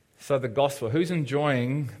So the gospel, who's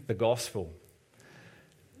enjoying the gospel?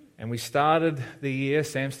 And we started the year,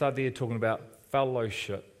 Sam started the year talking about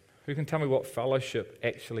fellowship. Who can tell me what fellowship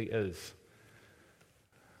actually is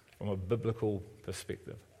from a biblical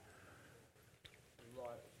perspective?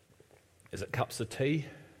 Is it cups of tea?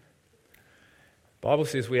 The Bible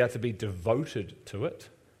says we are to be devoted to it.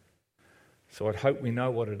 So I'd hope we know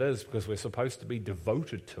what it is because we're supposed to be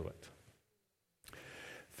devoted to it.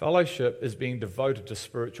 Fellowship is being devoted to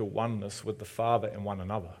spiritual oneness with the Father and one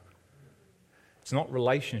another. It's not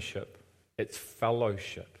relationship, it's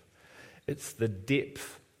fellowship. It's the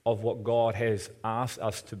depth of what God has asked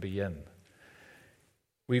us to be in.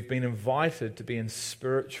 We've been invited to be in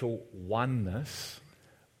spiritual oneness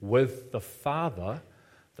with the Father,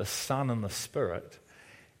 the Son, and the Spirit,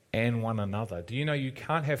 and one another. Do you know you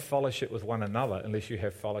can't have fellowship with one another unless you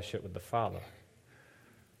have fellowship with the Father?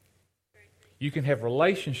 You can have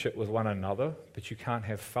relationship with one another, but you can't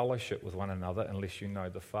have fellowship with one another unless you know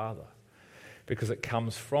the Father, because it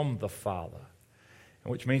comes from the Father,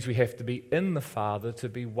 which means we have to be in the Father to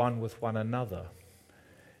be one with one another.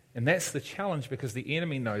 And that's the challenge, because the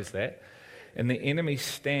enemy knows that, and the enemy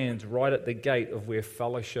stands right at the gate of where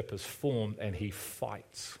fellowship is formed, and he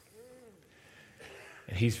fights.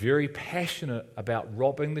 And he's very passionate about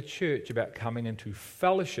robbing the church, about coming into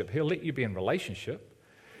fellowship. He'll let you be in relationship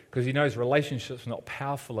because he knows relationship's not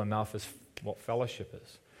powerful enough as what fellowship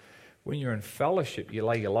is. When you're in fellowship, you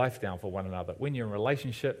lay your life down for one another. When you're in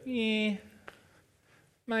relationship, maybe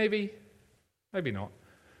not.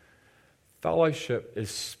 Fellowship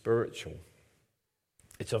is spiritual.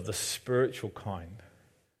 It's of the spiritual kind.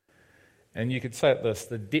 And you could say it this,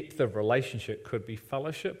 the depth of relationship could be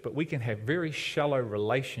fellowship, but we can have very shallow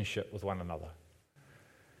relationship with one another.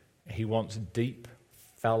 He wants deep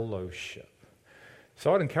fellowship.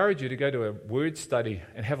 So I'd encourage you to go to a word study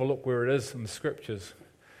and have a look where it is in the scriptures.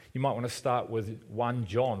 You might want to start with 1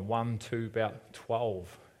 John, 1 to about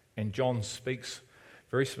 12. And John speaks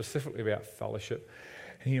very specifically about fellowship.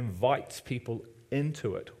 He invites people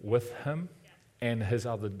into it with him and his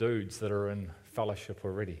other dudes that are in fellowship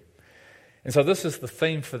already. And so this is the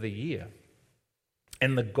theme for the year.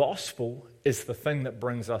 And the gospel is the thing that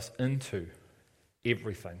brings us into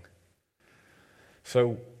everything.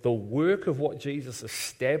 So the work of what Jesus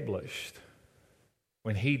established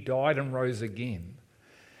when he died and rose again,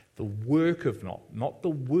 the work of not the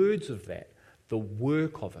words of that, the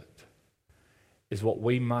work of it is what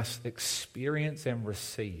we must experience and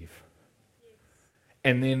receive.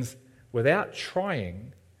 And then without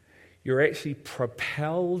trying, you're actually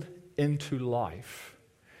propelled into life.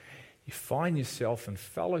 You find yourself in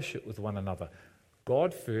fellowship with one another.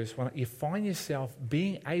 God first, you find yourself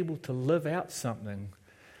being able to live out something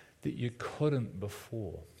that you couldn't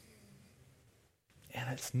before. And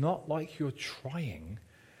it's not like you're trying,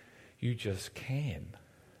 you just can.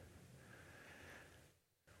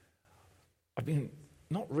 I've been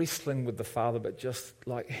not wrestling with the Father, but just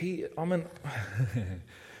like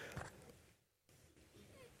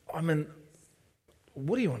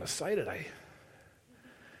what do you want to say today?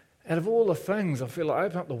 Out of all the things, I feel like I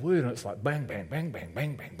open up the Word and it's like bang, bang, bang, bang,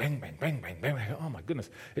 bang, bang, bang, bang, bang, bang, bang. I go, oh my goodness.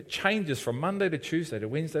 It changes from Monday to Tuesday to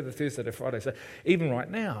Wednesday to Thursday to Friday. So even right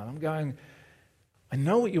now, I'm going, I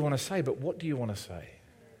know what you want to say, but what do you want to say?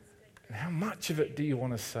 And how much of it do you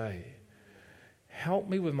want to say? Help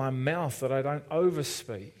me with my mouth that I don't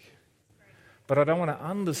overspeak, but I don't want to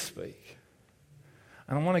underspeak.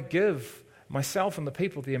 And I want to give myself and the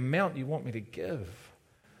people the amount you want me to give,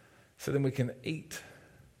 so then we can eat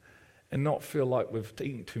and not feel like we've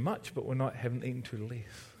eaten too much, but haven't eaten too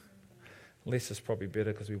less. Less is probably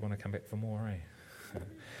better because we want to come back for more, eh?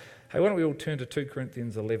 Hey, why don't we all turn to 2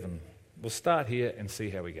 Corinthians 11? We'll start here and see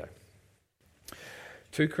how we go.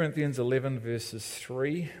 2 Corinthians 11 verses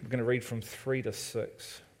 3. I'm going to read from 3 to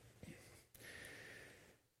 6.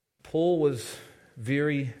 Paul was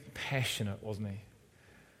very passionate, wasn't he?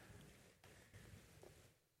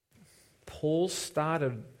 Paul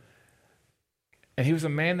started, and he was a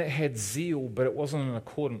man that had zeal, but it wasn't in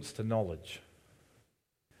accordance to knowledge.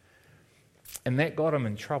 And that got him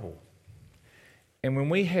in trouble. And when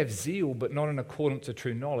we have zeal, but not in accordance to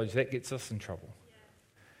true knowledge, that gets us in trouble.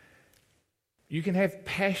 You can have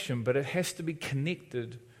passion, but it has to be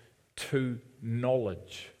connected to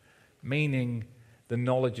knowledge, meaning the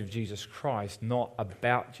knowledge of Jesus Christ, not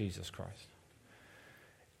about Jesus Christ.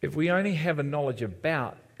 If we only have a knowledge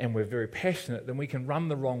about and we're very passionate, then we can run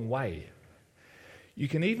the wrong way. You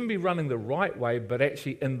can even be running the right way, but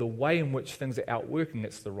actually in the way in which things are outworking,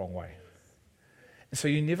 it's the wrong way. And so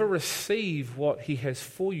you never receive what he has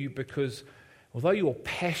for you, because although you're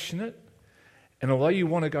passionate And although you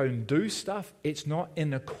want to go and do stuff, it's not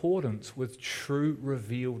in accordance with true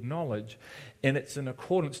revealed knowledge, and it's in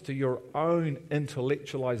accordance to your own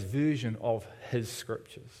intellectualized version of his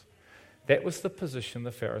scriptures. That was the position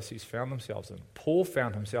the Pharisees found themselves in. Paul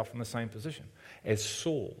found himself in the same position as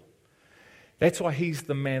Saul. That's why he's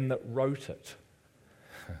the man that wrote it.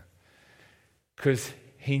 Because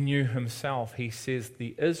he knew himself. He says,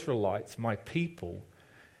 the Israelites, my people,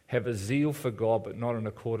 have a zeal for God, but not in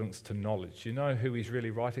accordance to knowledge. You know who he's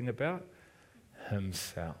really writing about?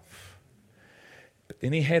 Himself. But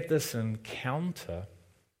then he had this encounter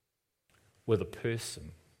with a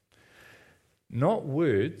person. Not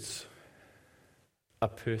words, a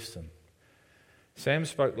person. Sam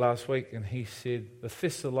spoke last week and he said the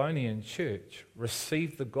Thessalonian church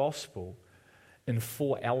received the gospel in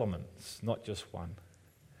 4 elements, not just one.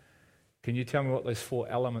 Can you tell me what those 4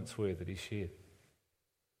 elements were that he shared?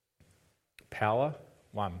 Power,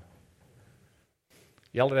 1.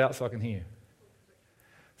 Yell it out so I can hear.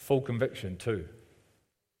 Full conviction, 2.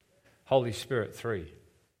 Holy Spirit, 3.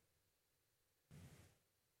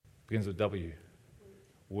 Begins with W.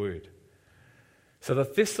 Word. So the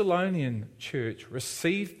Thessalonian church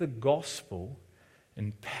received the gospel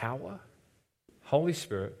in power, Holy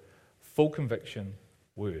Spirit, full conviction,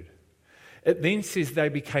 word. It then says they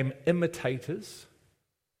became imitators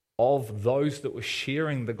of those that were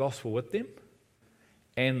sharing the gospel with them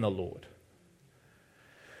and the Lord.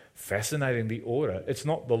 Fascinating, the order. It's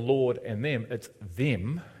not the Lord and them, it's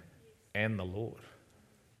them and the Lord.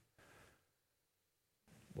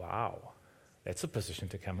 Wow. That's a position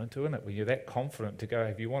to come into, isn't it? When you're that confident to go,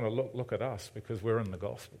 if you want to look at us because we're in the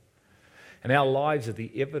gospel. And our lives are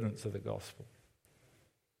the evidence of the gospel.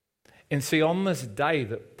 And see, on this day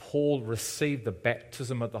that Paul received the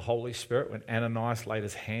baptism of the Holy Spirit, when Ananias laid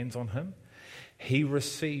his hands on him, he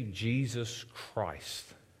received Jesus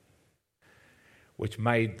Christ, which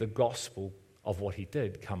made the gospel of what he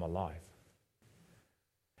did come alive.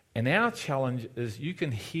 And our challenge is you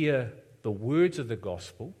can hear the words of the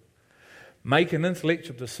gospel, make an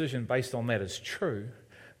intellectual decision based on that as true,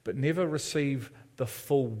 but never receive the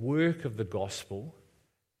full work of the gospel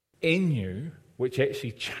in you, which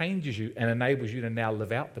actually changes you and enables you to now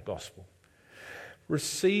live out the gospel.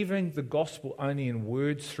 Receiving the gospel only in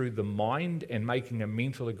words through the mind and making a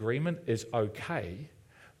mental agreement is okay,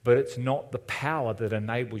 but it's not the power that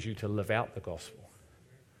enables you to live out the gospel.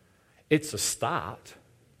 It's a start,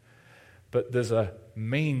 but there's a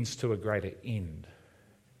means to a greater end.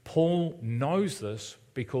 Paul knows this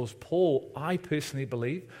because Paul, I personally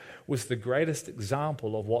believe, was the greatest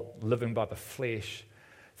example of what living by the flesh,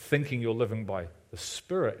 thinking you're living by the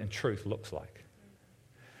Spirit and truth looks like.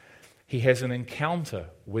 He has an encounter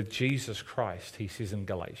with Jesus Christ, he says in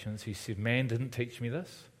Galatians. He said, man didn't teach me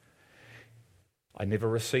this. I never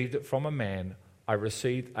received it from a man. I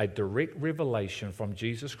received a direct revelation from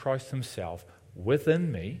Jesus Christ himself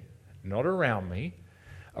within me, not around me.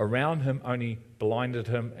 Around him only blinded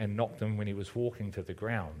him and knocked him when he was walking to the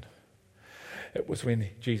ground. It was when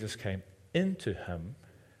Jesus came into him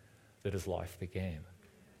that his life began.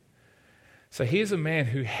 So here's a man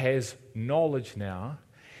who has knowledge now,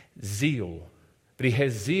 zeal, but he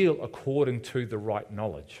has zeal according to the right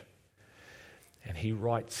knowledge. And he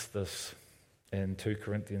writes this in 2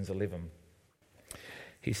 Corinthians 11.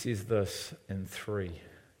 He says this in 3.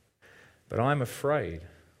 But I'm afraid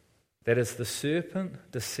that as the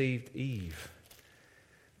serpent deceived Eve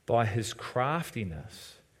by his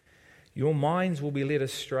craftiness, your minds will be led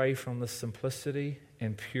astray from the simplicity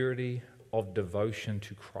and purity of devotion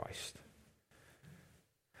to Christ.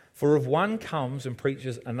 For if one comes and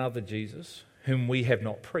preaches another Jesus, whom we have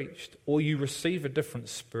not preached, or you receive a different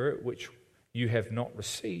spirit which you have not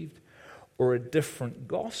received, or a different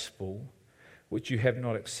gospel which you have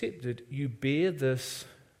not accepted, you bear this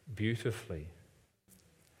beautifully.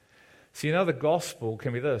 See, the gospel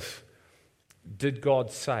can be this. Did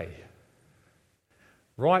God say?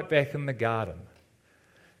 Right back in the garden,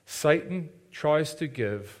 Satan tries to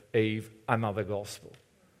give Eve another gospel,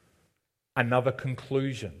 another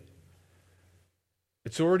conclusion.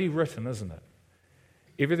 It's already written, isn't it?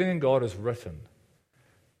 Everything in God is written.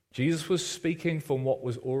 Jesus was speaking from what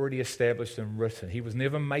was already established and written. He was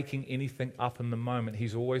never making anything up in the moment.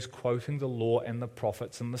 He's always quoting the law and the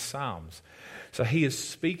prophets and the Psalms. So he is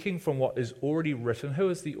speaking from what is already written. Who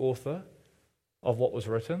is the author of what was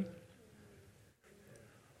written?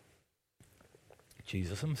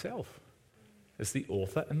 Jesus himself is the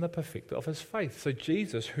author and the perfecter of his faith. So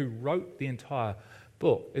Jesus, who wrote the entire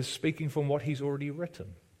book, is speaking from what he's already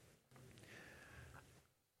written.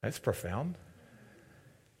 That's profound.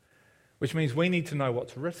 Which means we need to know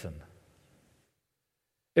what's written.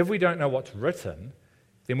 If we don't know what's written,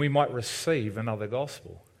 then we might receive another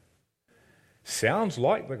gospel. Sounds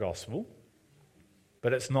like the gospel,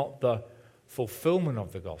 but it's not the fulfillment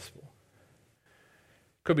of the gospel.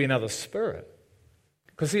 Could be another spirit.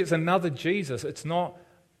 Because see, it's another Jesus. It's not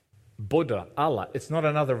Buddha, Allah. It's not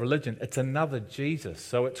another religion. It's another Jesus.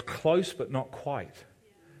 So it's close but not quite.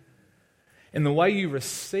 And the way you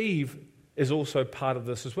receive is also part of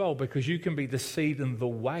this as well, because you can be deceived in the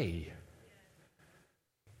way.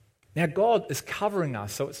 Now God is covering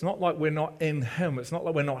us, so it's not like we're not in Him. It's not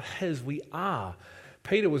like we're not His. We are.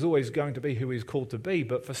 Peter was always going to be who he was called to be,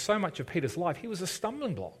 but for so much of Peter's life, he was a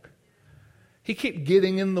stumbling block. He kept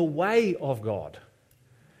getting in the way of God.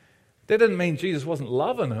 That didn't mean Jesus wasn't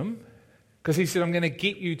loving him, because he said, I'm going to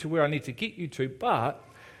get you to where I need to get you to, but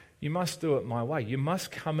you must do it my way. You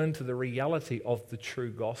must come into the reality of the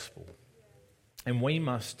true gospel. And we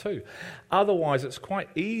must too. Otherwise, it's quite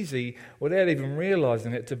easy, without even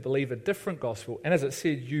realizing it, to believe a different gospel. And as it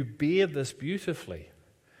said, you bear this beautifully,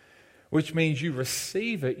 which means you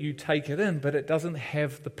receive it, you take it in, but it doesn't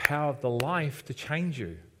have the power of the life to change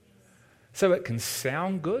you. So it can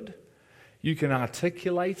sound good, you can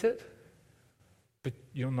articulate it, but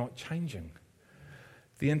you're not changing.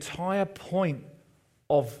 The entire point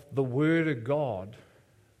of the Word of God,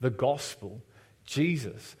 the gospel,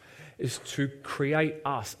 Jesus, is to create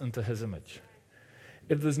us into His image.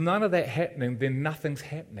 If there's none of that happening, then nothing's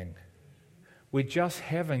happening. We're just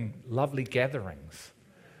having lovely gatherings.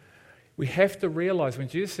 We have to realize when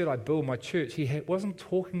Jesus said, I build my church, He wasn't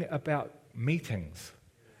talking about meetings.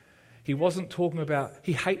 He wasn't talking about,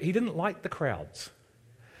 he didn't like the crowds.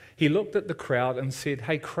 He looked at the crowd and said,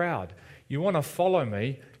 hey crowd, you want to follow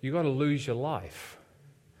me, you've got to lose your life.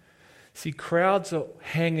 See, crowds are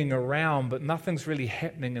hanging around, but nothing's really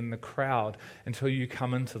happening in the crowd until you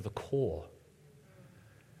come into the core.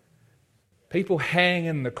 People hang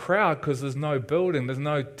in the crowd because there's no building, there's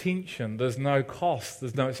no tension, there's no cost,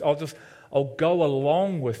 I'll go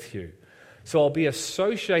along with you. So I'll be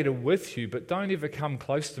associated with you, but don't ever come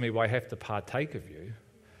close to me where I have to partake of you.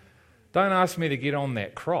 Don't ask me to get on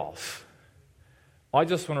that cross. I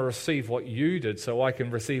just want to receive what you did so I can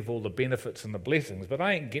receive all the benefits and the blessings, but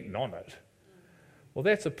I ain't getting on it. Well,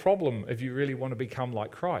 that's a problem if you really want to become like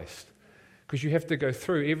Christ, because you have to go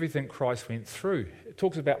through everything Christ went through. It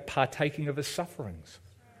talks about partaking of His sufferings.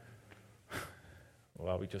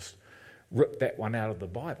 Well, we just ripped that one out of the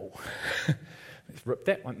Bible. Let's rip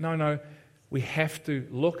that one. No. We have to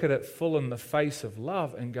look at it full in the face of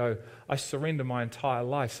love and go, I surrender my entire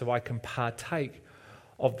life so I can partake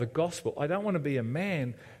of the gospel. I don't want to be a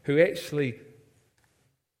man who actually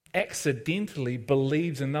accidentally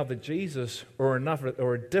believes another Jesus or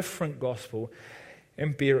a different gospel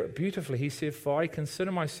and bear it beautifully. He said, for I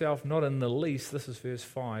consider myself not in the least, this is verse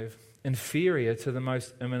 5, inferior to the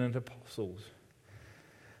most eminent apostles.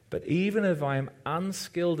 But even if I am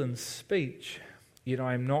unskilled in speech, yet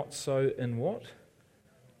I am not so in what?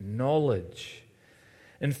 Knowledge.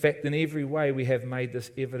 In fact, in every way we have made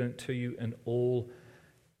this evident to you in all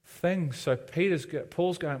things. So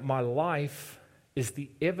Paul's going, my life is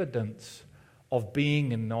the evidence of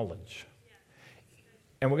being in knowledge.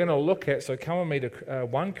 And we're going to look at, so come with me to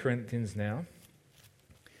 1 Corinthians now.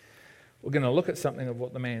 We're going to look at something of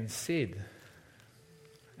what the man said.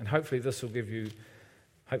 And hopefully this will give you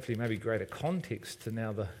maybe greater context to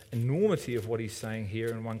now the enormity of what he's saying here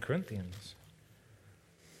in 1 Corinthians.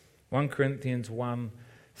 1 Corinthians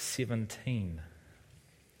 1:17.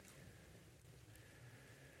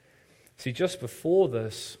 See, just before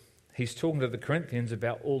this, he's talking to the Corinthians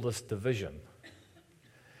about all this division.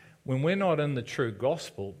 When we're not in the true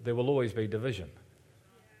gospel, there will always be division.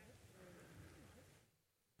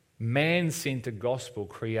 Man-centered gospel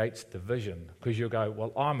creates division because you'll go,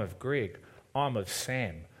 well, I'm of Greg, I'm of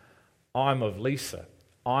Sam, I'm of Lisa,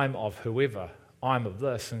 I'm of whoever, I'm of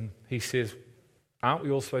this. And he says, aren't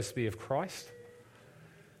we all supposed to be of Christ?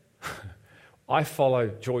 I follow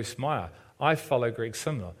Joyce Meyer, I follow Greg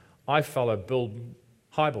Simnor, I follow Bill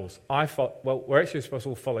Hybels, we're actually supposed to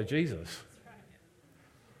all follow Jesus.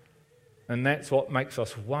 And that's what makes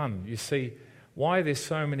us one. You see, why are there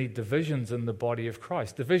so many divisions in the body of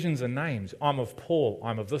Christ? Divisions are names. I'm of Paul,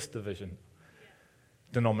 I'm of this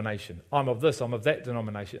denomination. I'm of this, I'm of that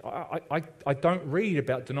denomination. I don't read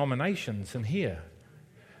about denominations in here.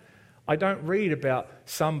 I don't read about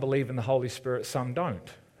some believe in the Holy Spirit, some don't.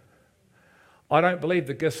 I don't believe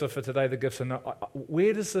the gifts are for today, the gifts are not.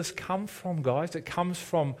 Where does this come from, guys? It comes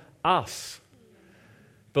from us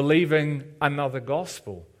believing another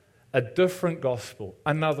gospel. A different gospel.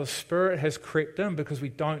 Another spirit has crept in because we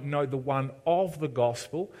don't know the one of the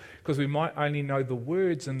gospel, because we might only know the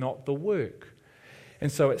words and not the work.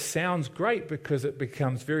 And so it sounds great because it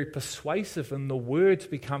becomes very persuasive and the words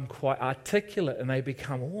become quite articulate and they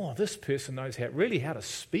become, oh, this person knows how to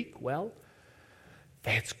speak well.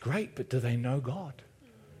 That's great, but do they know God?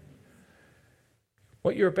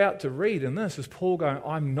 What you're about to read in this is Paul going,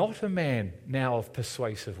 I'm not a man now of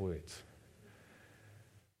persuasive words.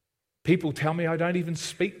 People tell me I don't even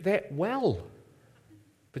speak that well.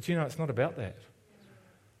 But it's not about that.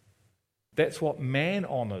 That's what man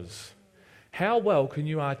honors. How well can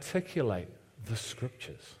you articulate the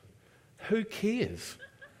scriptures? Who cares?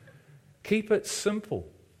 Keep it simple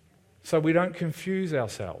so we don't confuse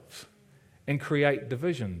ourselves and create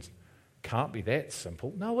divisions. Can't be that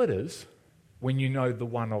simple. No, it is when you know the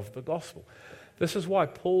one of the gospel. This is why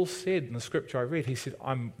Paul said in the scripture I read, he said,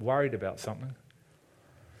 I'm worried about something.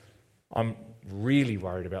 I'm really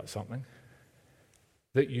worried about something.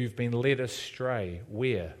 That you've been led astray.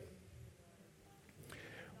 Where?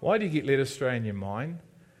 Why do you get led astray in your mind?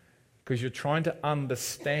 Because you're trying to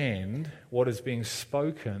understand what is being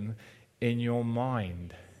spoken in your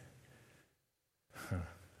mind.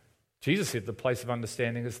 Jesus said the place of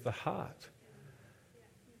understanding is the heart.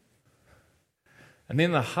 And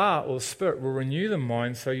then the heart or the spirit will renew the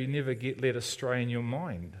mind so you never get led astray in your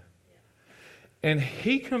mind. And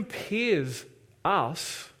he compares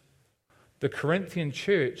us, the Corinthian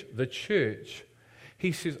church, the church,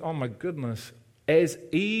 he says, oh my goodness, as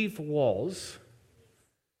Eve was,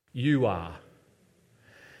 you are.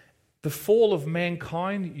 The fall of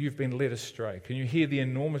mankind, you've been led astray. Can you hear the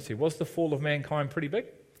enormity? Was the fall of mankind pretty big?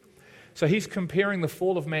 So he's comparing the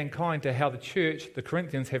fall of mankind to how the church, the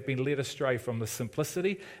Corinthians, have been led astray from the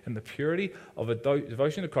simplicity and the purity of a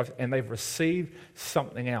devotion to Christ, and they've received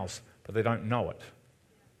something else, but they don't know it.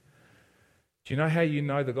 Do you know how you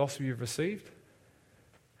know the gospel you've received?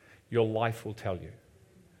 Your life will tell you.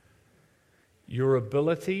 Your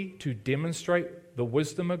ability to demonstrate the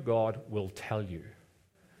wisdom of God will tell you.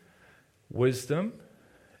 Wisdom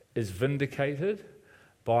is vindicated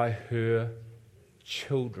by her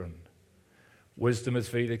children. Wisdom is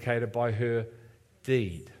vindicated by her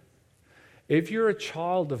deed. If you're a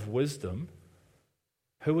child of wisdom,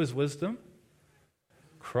 who is wisdom?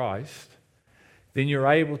 Christ. Then you're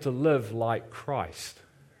able to live like Christ.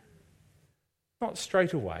 Not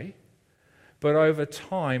straight away, but over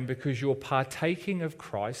time, because you're partaking of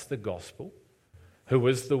Christ, the gospel, who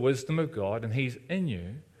is the wisdom of God, and he's in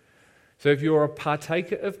you. So if you're a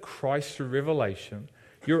partaker of Christ through revelation,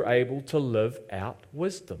 you're able to live out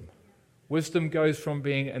wisdom. Wisdom goes from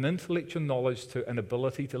being an intellectual knowledge to an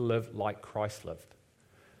ability to live like Christ lived.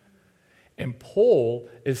 And Paul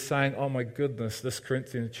is saying, oh my goodness, this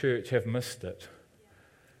Corinthian church have missed it.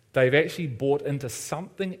 They've actually bought into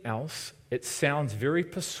something else. It sounds very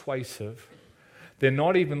persuasive. They're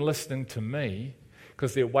not even listening to me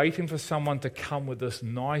because they're waiting for someone to come with this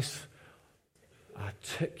nice,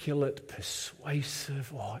 articulate,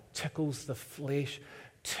 persuasive, it tickles the flesh,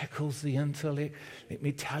 tickles the intellect. Let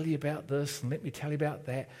me tell you about this and let me tell you about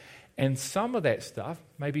that. And some of that stuff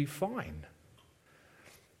may be fine.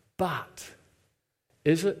 But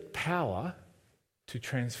is it power to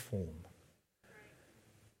transform?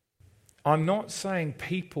 I'm not saying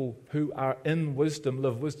people who are in wisdom,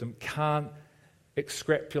 live wisdom, can't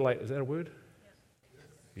extrapolate. Is that a word?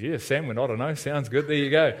 Yeah, Sam went, I don't know. Sounds good. There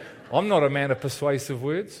you go. I'm not a man of persuasive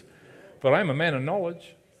words, but I'm a man of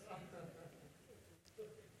knowledge.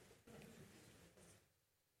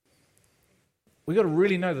 We've got to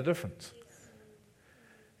really know the difference.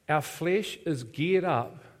 Our flesh is geared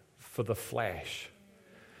up for the flash.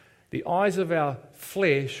 The eyes of our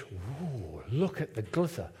flesh, look at the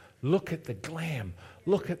glitter, look at the glam,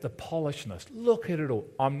 look at the polishness, look at it all.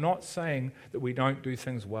 I'm not saying that we don't do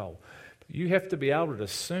things well. But you have to be able to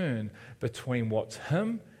discern between what's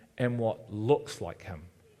him and what looks like him.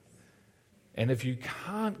 And if you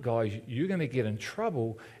can't, guys, you're going to get in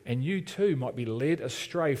trouble, and you too might be led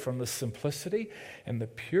astray from the simplicity and the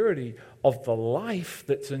purity of the life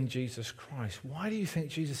that's in Jesus Christ. Why do you think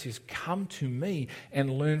Jesus says, come to me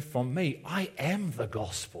and learn from me? I am the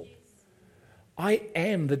gospel. I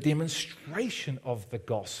am the demonstration of the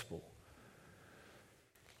gospel.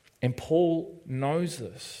 And Paul knows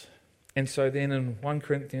this. And so then in 1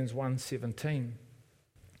 Corinthians 1:17,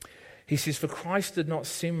 he says, for Christ did not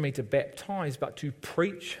send me to baptize, but to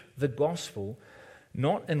preach the gospel,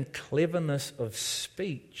 not in cleverness of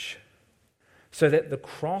speech, so that the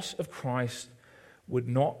cross of Christ would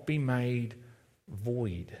not be made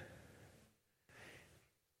void.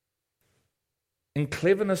 In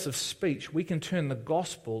cleverness of speech, we can turn the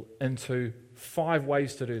gospel into 5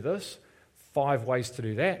 ways to do this, 5 ways to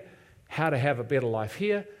do that, how to have a better life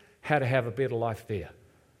here, how to have a better life there.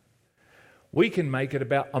 we can make it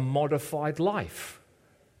about a modified life.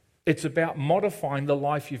 It's about modifying the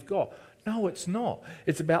life you've got. No, it's not.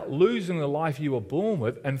 It's about losing the life you were born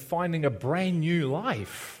with and finding a brand new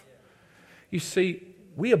life. You see,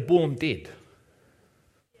 we are born dead.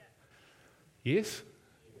 Yes?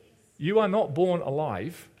 You are not born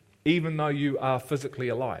alive, even though you are physically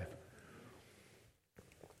alive.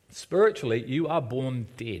 Spiritually, you are born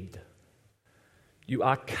dead. You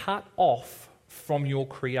are cut off from your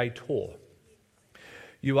Creator.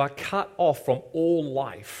 You are cut off from all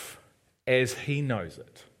life as He knows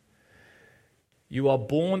it. You are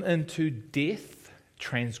born into death,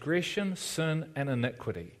 transgression, sin, and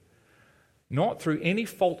iniquity. Not through any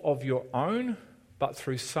fault of your own, but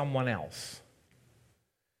through someone else.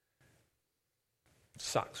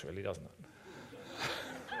 Sucks, really, doesn't it?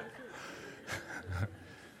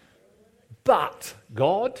 But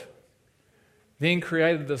God then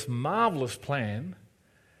created this marvelous plan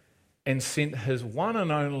and sent His one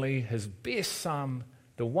and only, His best Son,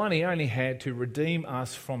 the one He only had, to redeem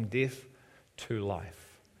us from death to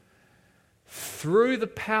life. Through the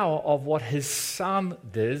power of what His Son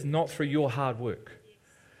did, not through your hard work,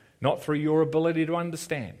 not through your ability to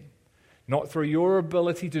understand, not through your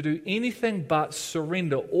ability to do anything but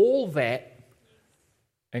surrender all that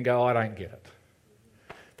and go, I don't get it.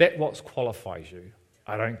 That's what qualifies you.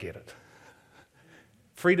 I don't get it.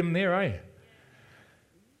 Freedom there, eh?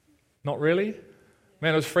 Not really?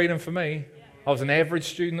 Man, it was freedom for me. I was an average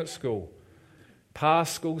student at school.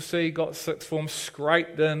 Passed school C, got sixth form,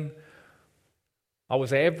 scraped in. I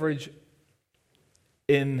was average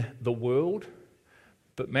in the world,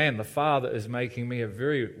 but man, the Father is making me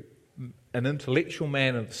an intellectual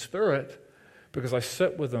man of the Spirit because I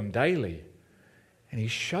sit with Him daily and He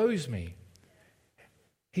shows me.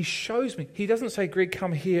 He shows me. He doesn't say, Greg,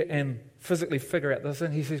 come here and physically figure out this.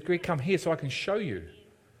 And He says, Greg, come here so I can show you.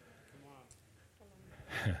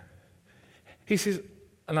 He says,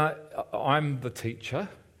 and I'm the teacher,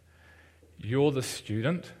 you're the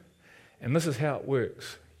student, and this is how it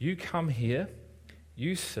works. You come here,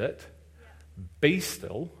 you sit, be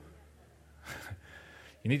still.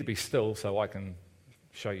 You need to be still so I can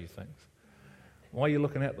show you things. Why are you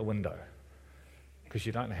looking out the window? Because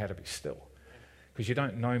you don't know how to be still. Because you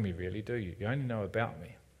don't know me really, do you? You only know about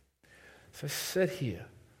me. So sit here.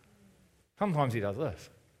 Sometimes He does this.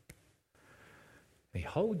 He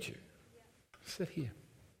holds you. Sit here.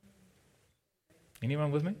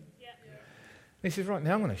 Anyone with me? Yeah. And He says, right,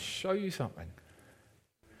 now I'm going to show you something.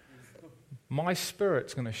 My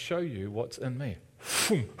Spirit's going to show you what's in me.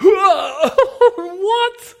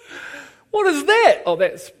 What? What is that? Oh,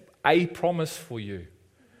 that's a promise for you.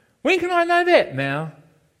 When can I know that? Now.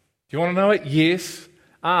 Do you want to know it? Yes.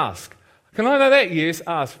 Ask. Can I know that? Yes.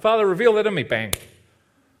 Ask. Father, reveal that in me. Bang.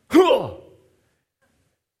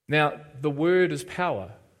 Now, the Word is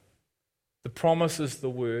power. The promise is the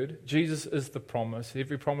Word. Jesus is the promise.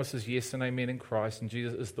 Every promise is yes and amen in Christ, and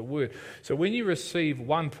Jesus is the Word. So when you receive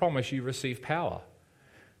one promise, you receive power.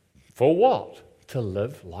 For what? To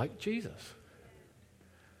live like Jesus.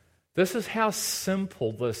 This is how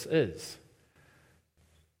simple this is.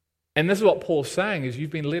 And this is what Paul's saying, is you've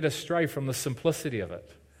been led astray from the simplicity of it.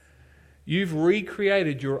 You've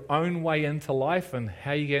recreated your own way into life, and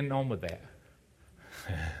how are you getting on with that?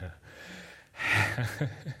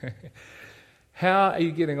 How are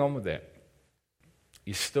you getting on with that?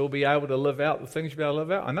 You still be able to live out the things you'll be able to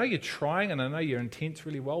live out? I know you're trying, and I know your intent's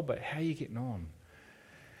really well, but how are you getting on?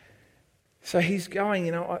 So he's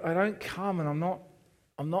going, I don't come, and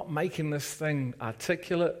I'm not making this thing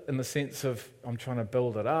articulate in the sense of I'm trying to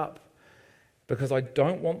build it up, because I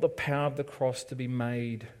don't want the power of the cross to be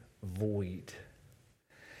made void.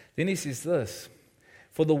 Then he says this,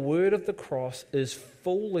 for the word of the cross is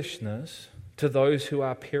foolishness to those who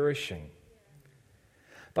are perishing.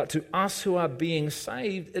 But to us who are being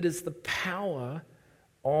saved, it is the power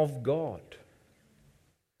of God.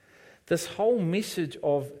 This whole message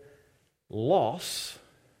of loss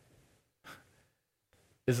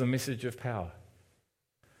is a message of power.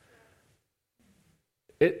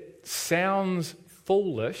 It sounds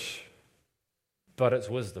foolish, but it's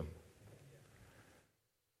wisdom.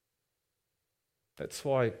 That's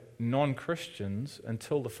why non-Christians,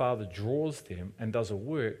 until the Father draws them and does a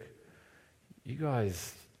work, you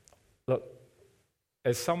guys, look,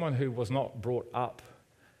 as someone who was not brought up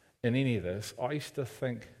in any of this, I used to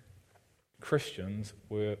think Christians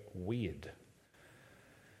were weird.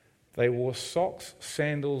 They wore socks,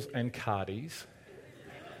 sandals, and cardies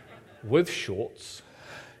with shorts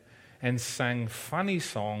and sang funny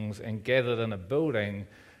songs and gathered in a building,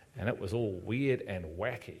 and it was all weird and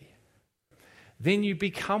wacky. Then you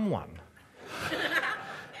become one.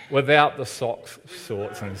 without the socks,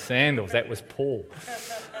 shorts and sandals. That was Paul.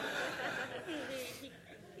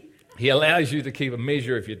 He allows you to keep a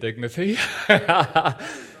measure of your dignity.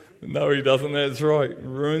 No, he doesn't. That's right. It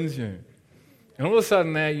ruins you. And all of a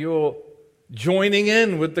sudden now you're joining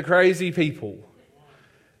in with the crazy people.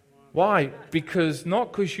 Why?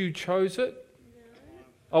 Not because you chose it.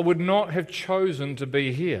 I would not have chosen to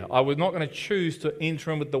be here. I was not going to choose to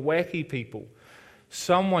enter in with the wacky people.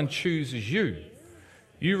 Someone chooses you.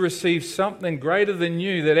 You receive something greater than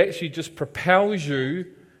you that actually just propels you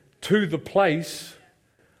to the place.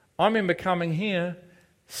 I remember coming here,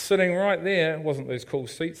 sitting right there. It wasn't those cool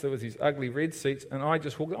seats. There was these ugly red seats. And I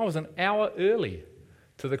just walked. I was an hour early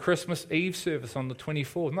to the Christmas Eve service on the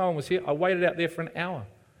 24th. No one was here. I waited out there for an hour.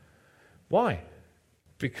 Why?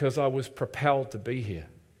 Because I was propelled to be here.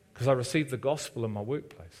 Because I received the gospel in my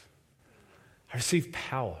workplace. I received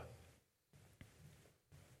power.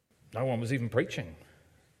 No one was even preaching.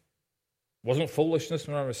 It wasn't foolishness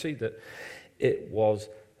when I received it. It was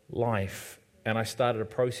life. And I started a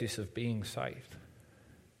process of being saved.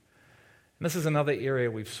 And this is another area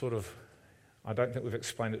I don't think we've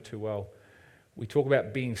explained it too well. We talk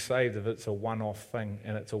about being saved if it's a one-off thing,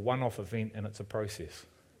 and it's a one-off event, and it's a process.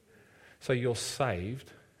 So you're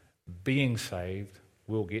saved, being saved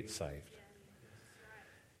will get saved.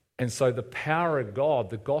 And so the power of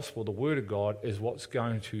God, the gospel, the word of God, is what's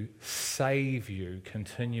going to save you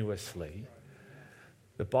continuously.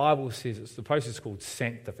 The Bible says the process is called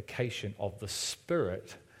sanctification of the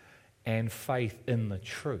Spirit and faith in the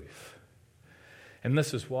truth. And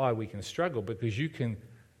this is why we can struggle, because you can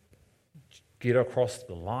get across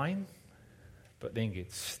the line, but then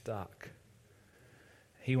get stuck.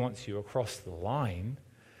 He wants you across the line,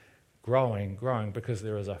 growing, because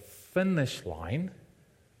there is a finish line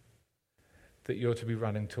that you're to be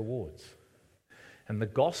running towards. And the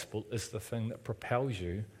gospel is the thing that propels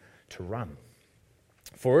you to run.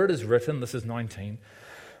 For it is written, this is 19,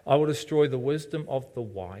 I will destroy the wisdom of the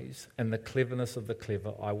wise, and the cleverness of the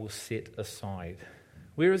clever I will set aside.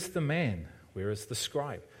 Where is the man? Where is the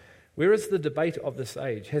scribe? Where is the debater of this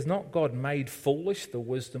age? Has not God made foolish the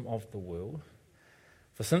wisdom of the world?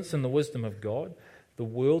 For since in the wisdom of God, the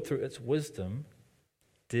world through its wisdom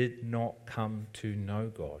did not come to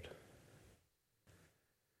know God.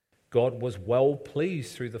 God was well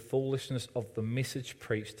pleased through the foolishness of the message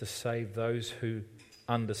preached to save those who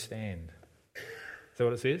understand. Is that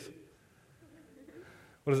what it says?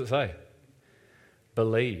 What does it say?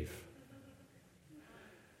 Believe.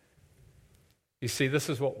 You see, this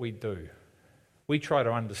is what we do. We try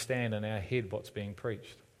to understand in our head what's being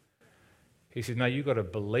preached. He says, no, you've got to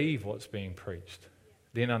believe what's being preached.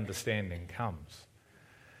 Then understanding comes.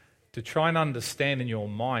 To try and understand in your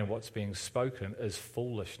mind what's being spoken is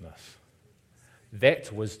foolishness.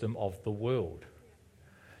 That's wisdom of the world.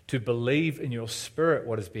 To believe in your spirit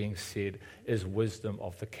what is being said is wisdom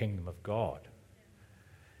of the kingdom of God.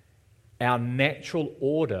 Our natural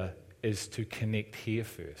order is to connect here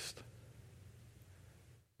first.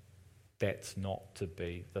 That's not to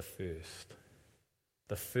be the first.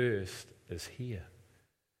 The first is here.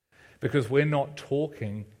 Because we're not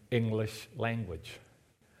talking English language.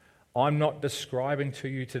 I'm not describing to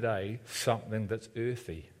you today something that's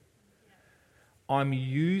earthy. I'm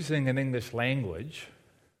using an English language,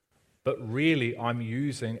 but really I'm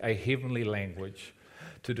using a heavenly language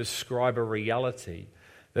to describe a reality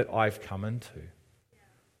that I've come into.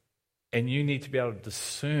 And you need to be able to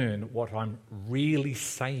discern what I'm really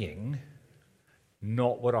saying,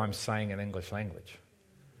 not what I'm saying in English language.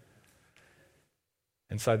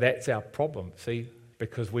 And so that's our problem, see,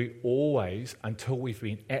 because we always, until we've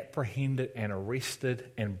been apprehended and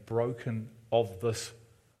arrested and broken of this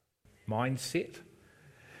mindset,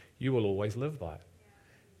 you will always live by it.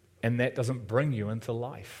 And that doesn't bring you into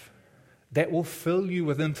life. That will fill you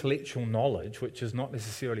with intellectual knowledge, which is not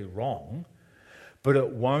necessarily wrong, but it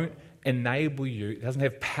won't enable you, it doesn't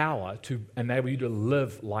have power to enable you to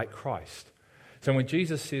live like Christ. So when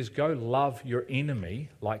Jesus says, go love your enemy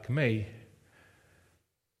like me,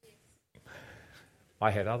 I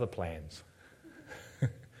had other plans.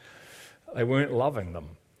 They weren't loving them.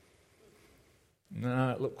 No,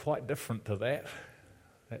 it looked quite different to that.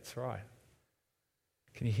 That's right.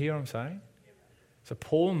 Can you hear what I'm saying? So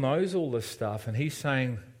Paul knows all this stuff, and he's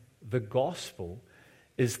saying the gospel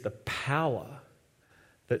is the power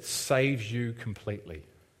that saves you completely.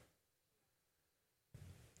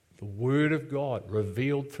 The Word of God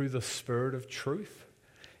revealed through the Spirit of truth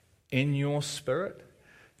in your spirit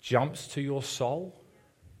jumps to your soul,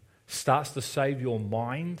 starts to save your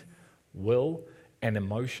mind, will, and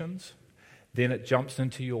emotions. Then it jumps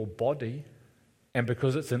into your body And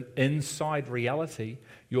because it's an inside reality,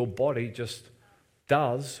 your body just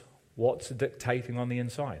does what's dictating on the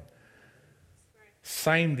inside.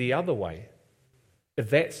 Same the other way. If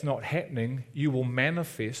that's not happening, you will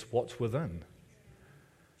manifest what's within.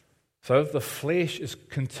 So if the flesh is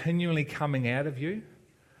continually coming out of you,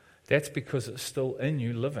 that's because it's still in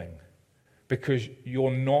you living. Because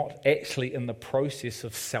you're not actually in the process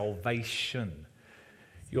of salvation.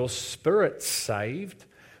 Your spirit's saved,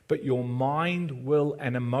 but your mind, will,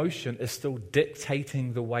 and emotion is still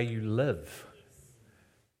dictating the way you live.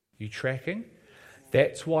 You tracking?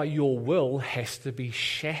 That's why your will has to be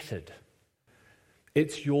shattered.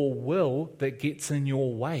 It's your will that gets in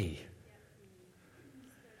your way.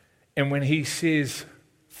 And when he says,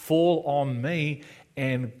 fall on me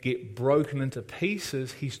and get broken into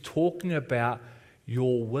pieces, he's talking about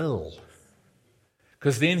your will.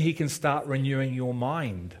 Because then he can start renewing your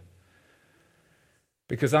mind.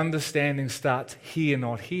 Because understanding starts here,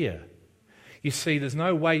 not here. You see, there's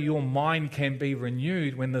no way your mind can be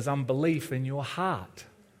renewed when there's unbelief in your heart.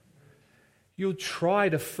 You'll try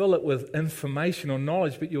to fill it with information or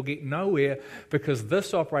knowledge, but you'll get nowhere because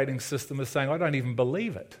this operating system is saying, I don't even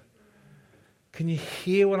believe it. Can you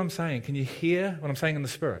hear what I'm saying? Can you hear what I'm saying in the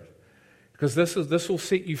Spirit? Because this will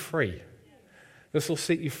set you free. This will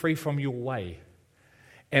set you free from your way.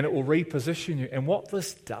 And it will reposition you. And what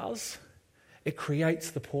this does, it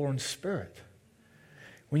creates the poor in spirit.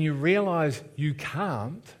 When you realize you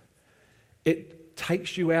can't, it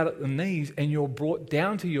takes you out at the knees and you're brought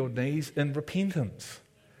down to your knees in repentance.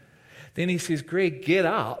 Then he says, Greg, get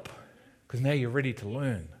up, because now you're ready to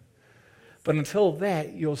learn. But until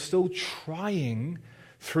that, you're still trying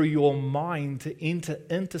through your mind to enter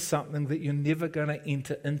into something that you're never going to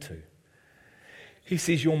enter into. He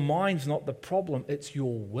says your mind's not the problem, it's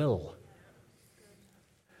your will.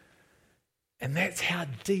 And that's how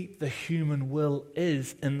deep the human will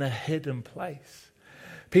is in the hidden place.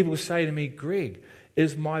 People say to me, Greg,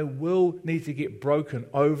 is my will need to get broken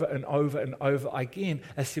over and over and over again?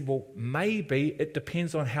 I said, well, maybe it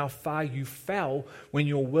depends on how far you fell when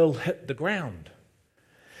your will hit the ground.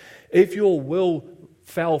 If your will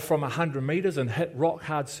fell from 100 meters and hit rock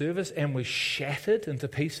hard surface and was shattered into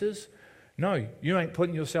pieces, no, you ain't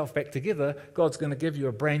putting yourself back together. God's going to give you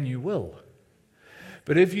a brand new will.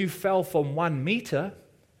 But if you fell from 1 meter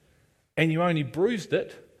and you only bruised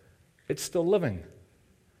it, it's still living.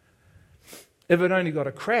 If it only got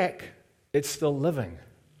a crack, it's still living.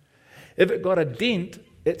 If it got a dent,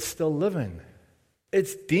 it's still living.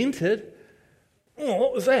 It's dented. Oh,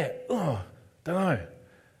 what was that? Oh, don't know.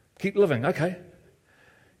 Keep living. Okay.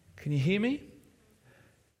 Can you hear me?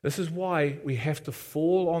 This is why we have to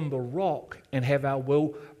fall on the rock and have our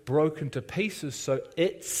will broken to pieces so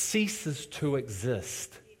it ceases to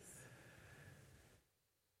exist.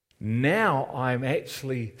 Now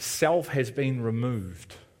self has been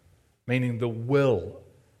removed. Meaning the will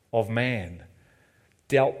of man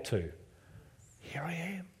dealt to. Here I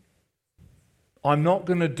am. I'm not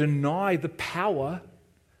going to deny the power,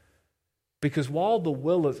 because while the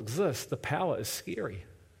will exists, the power is scary.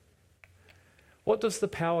 What does the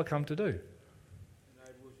power come to do?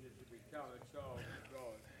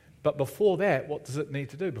 But before that, what does it need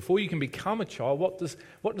to do? Before you can become a child, what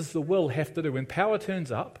does the will have to do? When power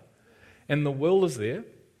turns up and the will is there,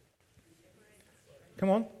 come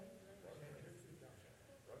on.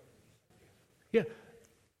 Yeah.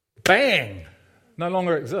 Bang! No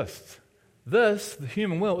longer exists. The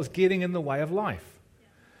human will, is getting in the way of life.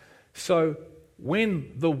 So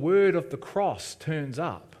when the word of the cross turns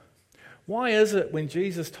up, why is it when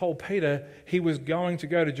Jesus told Peter he was going to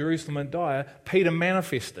go to Jerusalem and die, Peter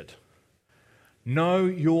manifested? No,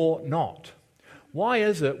 you're not. Why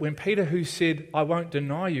is it when Peter, who said, I won't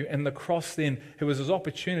deny you, and the cross then, it was his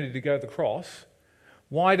opportunity to go to the cross,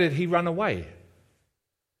 why did he run away?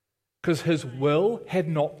 Because his will had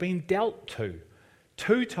not been dealt to.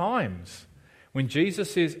 2 times. When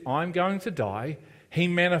Jesus says, I'm going to die, he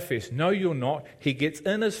manifests, no, you're not. He gets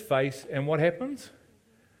in his face, and what happens?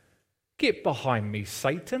 Get behind me,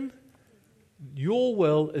 Satan. Your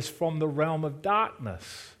will is from the realm of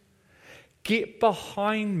darkness. Get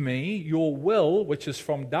behind me. Your will, which is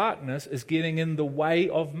from darkness, is getting in the way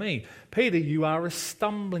of me. Peter, you are a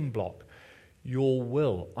stumbling block. Your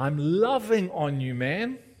will. I'm loving on you,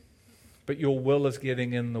 man. But your will is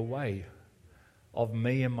getting in the way of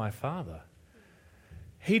me and my Father.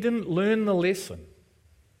 He didn't learn the lesson.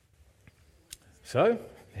 So,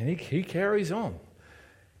 and he carries on.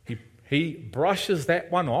 He brushes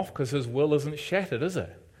that one off because his will isn't shattered, is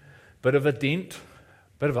it? Bit of a dent,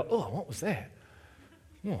 oh, what was that?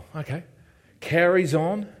 Oh, okay. Carries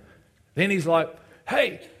on. Then he's like,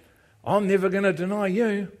 hey, I'm never going to deny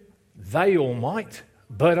you. They all might,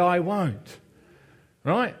 but I won't.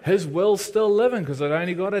 Right? His will's still living because it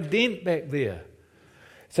only got a dent back there.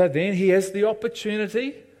 So then he has the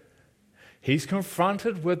opportunity. He's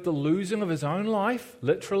confronted with the losing of his own life,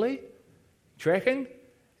 literally. Tracking?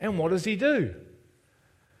 And what does he do?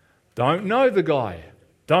 Don't know the guy.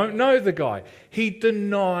 Don't know the guy. He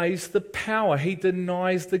denies the power. He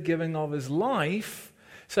denies the giving of his life.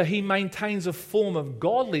 So he maintains a form of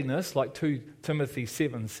godliness, like 2 Timothy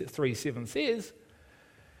 3:7 says,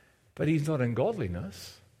 but he's not in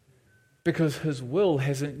godliness because his will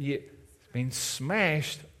hasn't yet been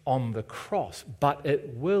smashed on the cross, but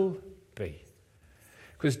it will be.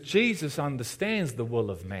 Because Jesus understands the will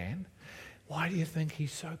of man. Why do you think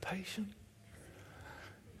he's so patient?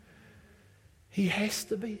 He has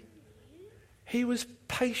to be. He was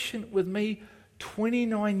patient with me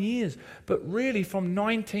 29 years, but really from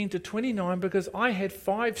 19 to 29 because I had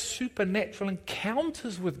 5 supernatural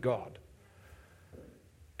encounters with God.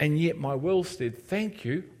 And yet my will said, thank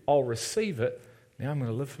you, I'll receive it, now I'm going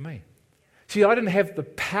to live for me. See, I didn't have the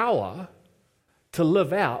power to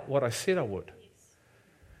live out what I said I would.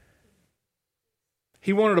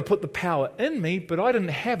 He wanted to put the power in me, but I didn't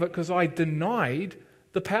have it because I denied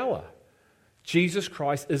the power. Jesus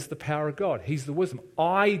Christ is the power of God. He's the wisdom.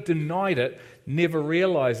 I denied it, never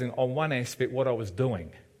realizing on one aspect what I was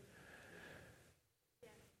doing.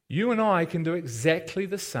 You and I can do exactly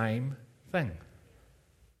the same thing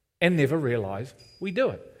and never realize we do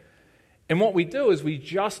it. And what we do is we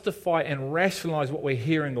justify and rationalize what we're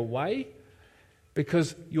hearing away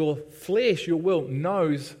because your flesh, your will,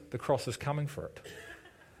 knows the cross is coming for it.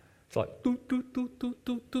 It's like,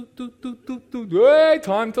 hey,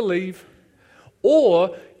 time to leave.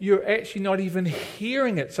 Or you're actually not even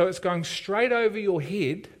hearing it. So it's going straight over your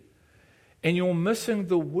head and you're missing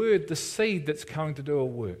the word, the seed that's going to do a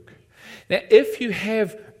work. Now, if you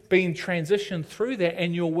have been transitioned through that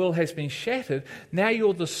and your will has been shattered, now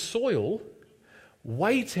you're the soil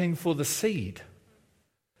waiting for the seed.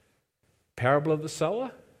 Parable of the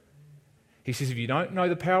sower. He says if you don't know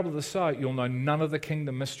the parable of the sower, you'll know none of the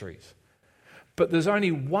kingdom mysteries. But there's only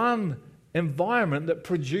one environment that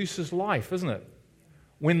produces life, isn't it?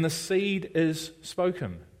 When the seed is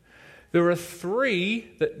spoken. There are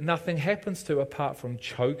 3 that nothing happens to apart from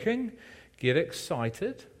choking, get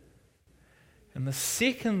excited. And the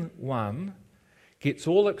second one gets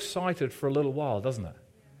all excited for a little while, doesn't it?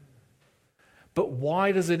 But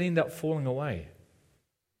why does it end up falling away?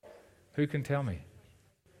 Who can tell me?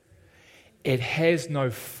 It has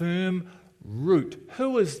no firm root.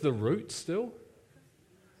 Who is the root still?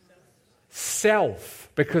 Self,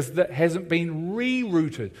 because that hasn't been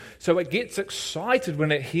rerouted. So it gets excited when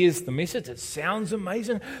it hears the message. It sounds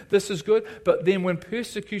amazing. This is good. But then when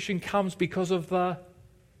persecution comes because of the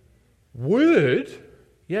word,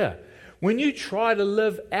 when you try to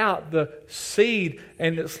live out the seed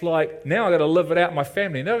and it's like, now I've got to live it out in my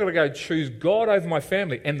family. Now I've got to go choose God over my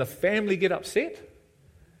family. And the family get upset.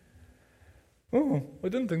 Oh, I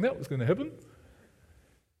didn't think that was going to happen.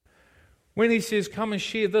 When he says, come and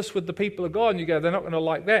share this with the people of God, and you go, they're not going to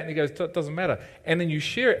like that. And he goes, it doesn't matter. And then you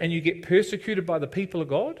share it and you get persecuted by the people of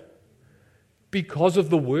God because of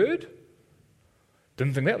the word.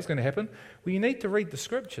 Didn't think that was going to happen. Well, you need to read the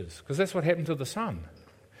scriptures because that's what happened to the son.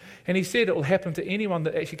 And he said it will happen to anyone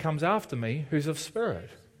that actually comes after me who's of spirit.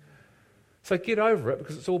 So get over it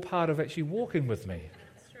because it's all part of actually walking with me.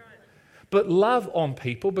 That's right. But love on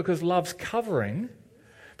people because love's covering.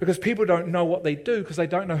 Because people don't know what they do because they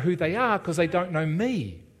don't know who they are because they don't know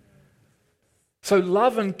me. So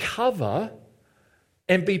love and cover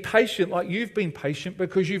and be patient like you've been patient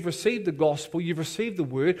because you've received the gospel, you've received the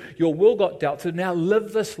word, your will got dealt to. Now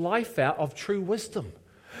live this life out of true wisdom.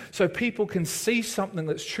 So people can see something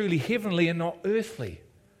that's truly heavenly and not earthly.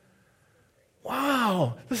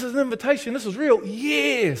 Wow, this is an invitation. This is real.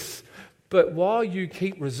 Yes. But while you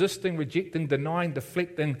keep resisting, rejecting, denying,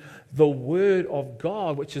 deflecting the word of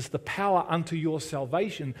God, which is the power unto your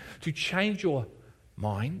salvation to change your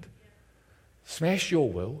mind, smash your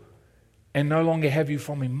will, and no longer have you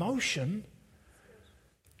from emotion.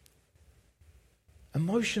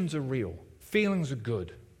 Emotions are real. Feelings are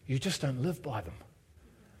good. You just don't live by them.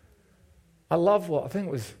 I love what I think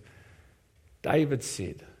it was David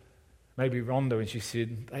said. Maybe Rhonda, and she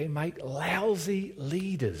said, they make lousy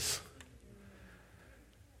leaders.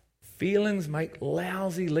 Feelings make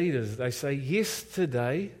lousy leaders. They say yes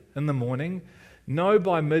today in the morning, no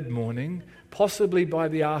by mid-morning, possibly by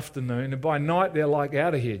the afternoon, and by night they're like,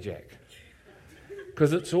 out of here, Jack.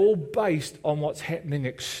 Because it's all based on what's happening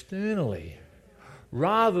externally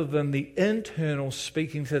rather than the internal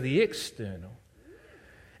speaking to the external.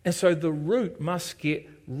 And so the root must get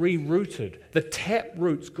rerouted. The tap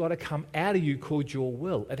root's got to come out of you called your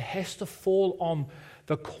will. It has to fall on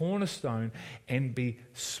the cornerstone and be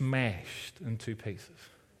smashed in two pieces.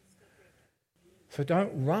 So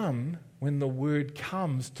don't run when the word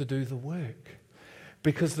comes to do the work,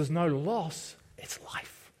 because there's no loss, it's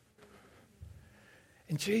life.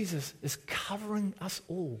 And Jesus is covering us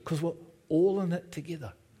all because we're all in it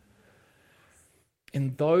together.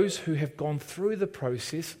 And those who have gone through the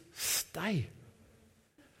process stay.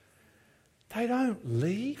 They don't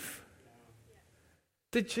leave.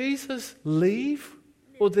 Did Jesus leave,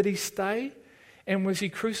 or did he stay? And was he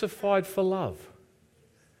crucified for love?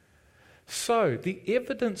 So the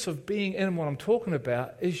evidence of being in what I'm talking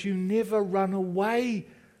about is you never run away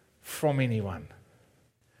from anyone.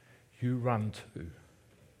 You run to.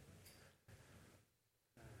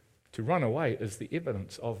 To run away is the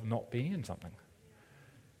evidence of not being in something,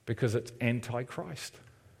 because it's anti-Christ.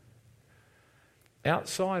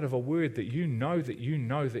 Outside of a word that you know, that you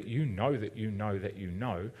know, that you know, that you know, that you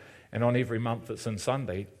know, and on every month that's in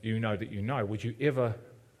Sunday, you know that you know, would you ever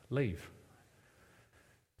leave?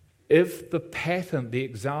 If the pattern, the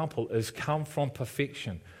example is come from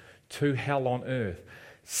perfection to hell on earth,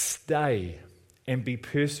 stay and be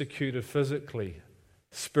persecuted physically,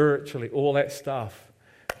 spiritually, all that stuff,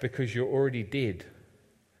 because you're already dead,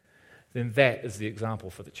 then that is the example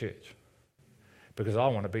for the church. Because I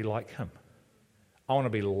want to be like him. I want to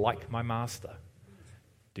be like my master.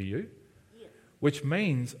 Do you? Yes. Which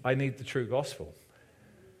means I need the true gospel.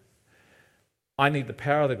 I need the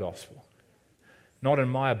power of the gospel. Not in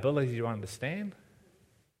my ability to understand,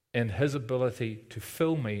 in his ability to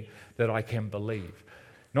fill me that I can believe.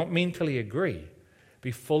 Not mentally agree,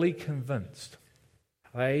 be fully convinced.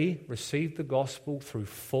 They receive the gospel through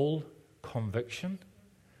full conviction,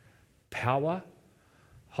 power,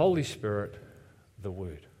 Holy Spirit, the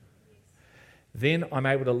Word. Then I'm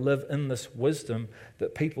able to live in this wisdom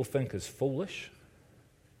that people think is foolish.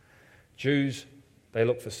 Jews, they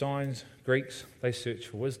look for signs. Greeks, they search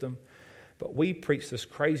for wisdom. But we preach this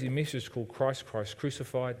crazy message called Christ, Christ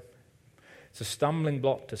crucified. It's a stumbling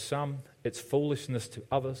block to some. It's foolishness to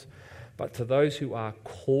others. But to those who are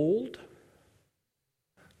called,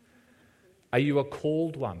 are you a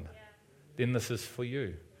called one? Yeah. Then this is for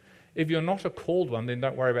you. If you're not a called one, then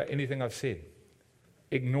don't worry about anything I've said.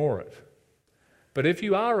 Ignore it. But if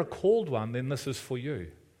you are a called one, then this is for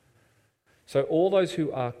you. So all those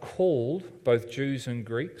who are called, both Jews and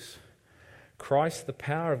Greeks, Christ, the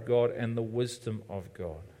power of God and the wisdom of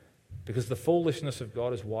God. Because the foolishness of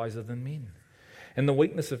God is wiser than men, and the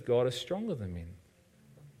weakness of God is stronger than men.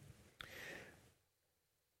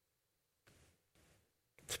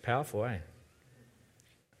 It's powerful, eh?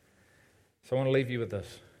 So I want to leave you with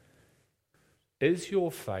this. Is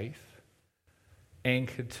your faith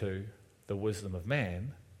anchored to the wisdom of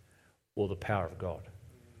man or the power of God?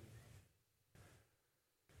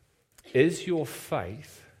 Is your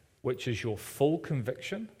faith, which is your full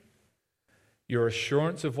conviction, your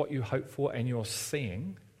assurance of what you hope for and your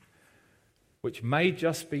seeing, which may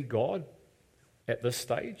just be God at this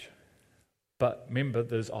stage, but remember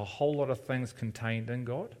there's a whole lot of things contained in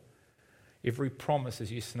God. Every promise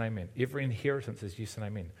is yes and amen. Every inheritance is yes and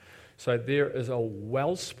amen. So there is a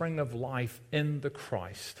wellspring of life in the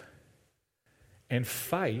Christ. And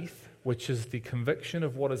faith, which is the conviction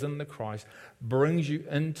of what is in the Christ, brings you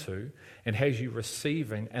into and has you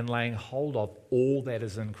receiving and laying hold of all that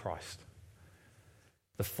is in Christ.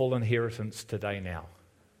 The full inheritance today now.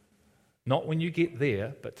 Not when you get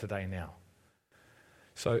there, but today now.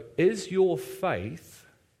 So is your faith,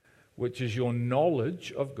 which is your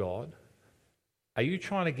knowledge of God, are you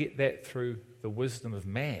trying to get that through the wisdom of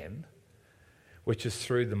man, which is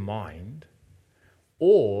through the mind,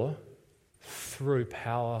 or through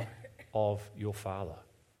power of your Father?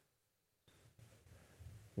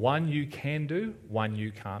 One you can do, one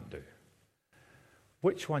you can't do.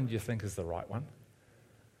 Which one do you think is the right one?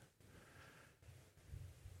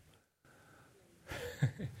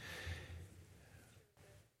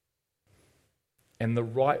 And the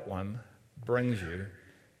right one brings you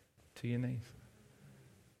to your knees.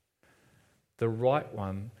 The right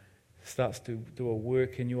one starts to do a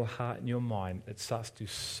work in your heart and your mind. It starts to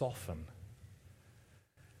soften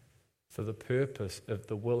for the purpose, if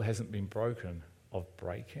the will hasn't been broken, of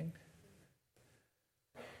breaking.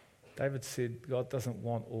 David said God doesn't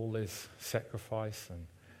want all this sacrifice and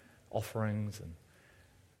offerings. And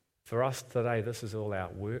for us today, this is all our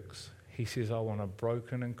works. He says, I want a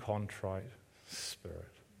broken and contrite spirit.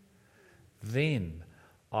 Then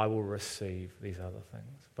I will receive these other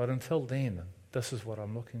things. But until then, this is what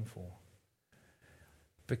I'm looking for.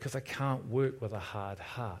 because I can't work with a hard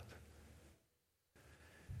heart.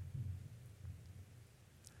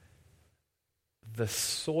 The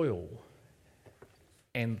soil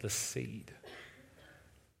and the seed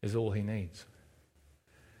is all he needs.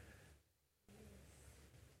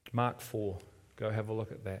 Mark 4, go have a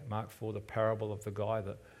look at that. Mark 4, the parable of the guy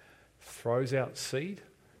that throws out seed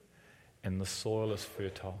and the soil is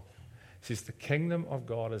fertile. It says the kingdom of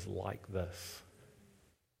God is like this.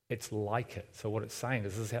 It's like it. So what it's saying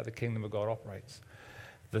is this is how the kingdom of God operates.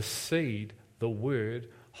 The seed, the word,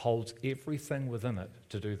 holds everything within it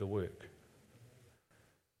to do the work.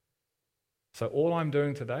 So all I'm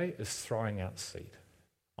doing today is throwing out seed.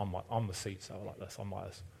 I'm the seed sower like this. I'm like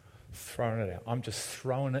this. Throwing it out. I'm just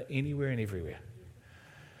throwing it anywhere and everywhere.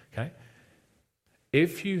 Okay?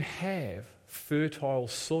 If you have fertile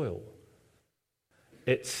soil,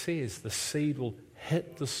 it says the seed will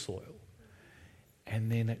hit the soil and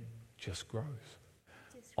then it just grows.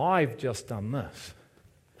 I've just done this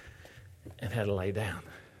and had to lay down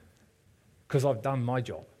because I've done my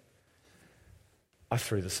job. I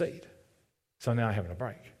threw the seed. So now I'm having a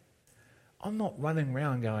break. I'm not running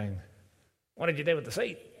around going, what did you do with the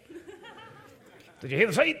seed? Did you hear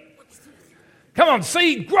the seed? Come on,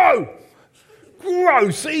 seed, grow!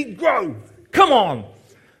 Grow, seed, grow! Come on!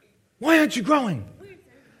 Why aren't you growing?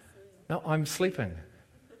 No, I'm sleeping.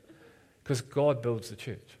 Because God builds the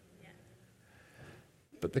church.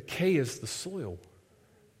 But the key is the soil.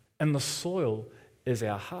 And the soil is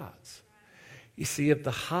our hearts. You see, if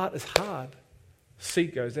the heart is hard,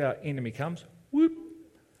 seed goes out, enemy comes, whoop.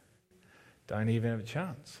 Don't even have a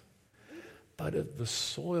chance. But if the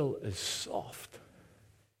soil is soft,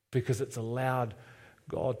 because it's allowed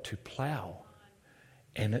God to plow,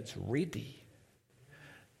 and it's ready,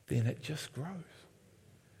 then it just grows.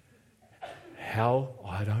 How?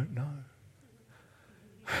 I don't know.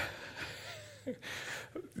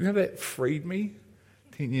 You know that freed me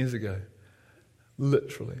 10 years ago?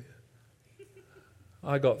 Literally.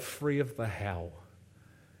 I got free of the how.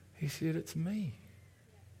 He said, it's me.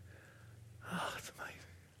 Oh, it's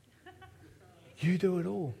amazing. You do it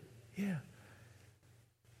all. Yeah.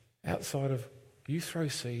 Outside of you throw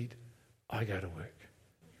seed, I go to work.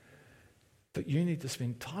 But you need to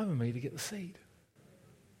spend time with me to get the seed.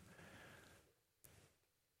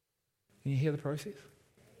 Can you hear the process?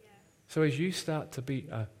 Yeah. So as you start to be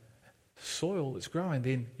a soil that's growing,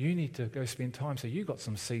 then you need to go spend time so you got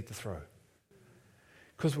some seed to throw.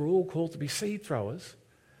 Because we're all called to be seed throwers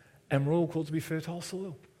and we're all called to be fertile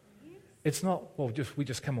soil. Yes. It's not, well, we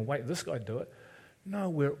just come and wait for this guy to do it. No,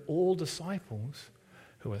 we're all disciples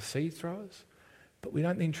who are seed throwers, but we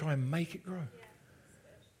don't then try and make it grow. Yeah.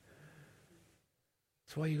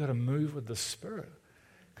 That's why you've got to move with the Spirit.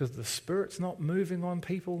 Because the Spirit's not moving on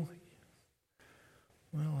people.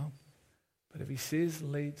 Well, but if he says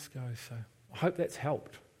leads, go. So I hope that's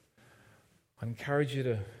helped. I encourage you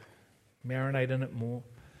to marinate in it more.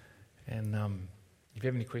 And if you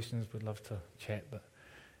have any questions, we'd love to chat. But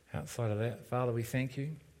outside of that, Father, we thank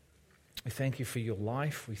you. We thank you for your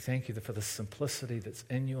life. We thank you for the simplicity that's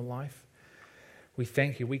in your life. We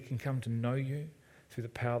thank you we can come to know you through the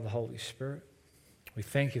power of the Holy Spirit. We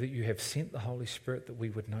thank you that you have sent the Holy Spirit that we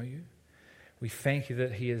would know you. We thank you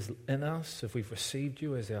that he is in us if we've received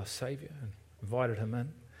you as our Saviour and invited him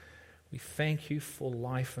in. We thank you for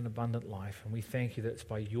life and abundant life. And we thank you that it's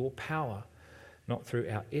by your power, not through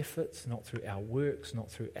our efforts, not through our works,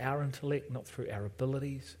 not through our intellect, not through our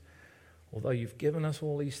abilities. Although you've given us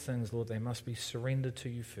all these things, Lord, they must be surrendered to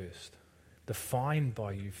you first, defined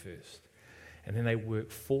by you first. And then they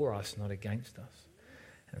work for us, not against us.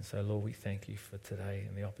 And so, Lord, we thank you for today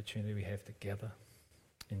and the opportunity we have together.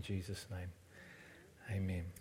 In Jesus' name, amen.